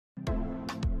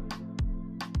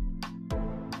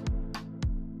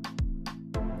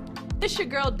It's your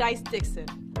girl Dixon.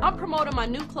 I'm promoting my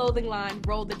new clothing line,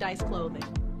 Roll the Dice Clothing,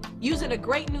 using a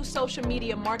great new social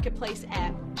media marketplace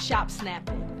app,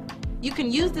 ShopSnapIt. You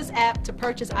can use this app to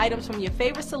purchase items from your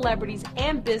favorite celebrities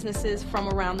and businesses from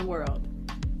around the world.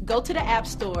 Go to the App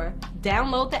Store,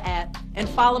 download the app, and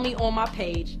follow me on my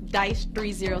page,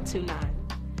 Dice3029.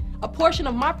 A portion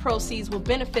of my proceeds will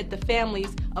benefit the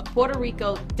families of Puerto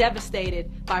Rico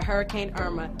devastated by Hurricane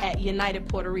Irma at United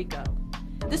Puerto Rico.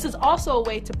 This is also a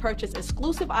way to purchase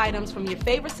exclusive items from your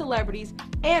favorite celebrities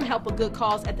and help a good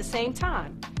cause at the same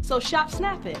time. So shop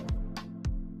Snap It.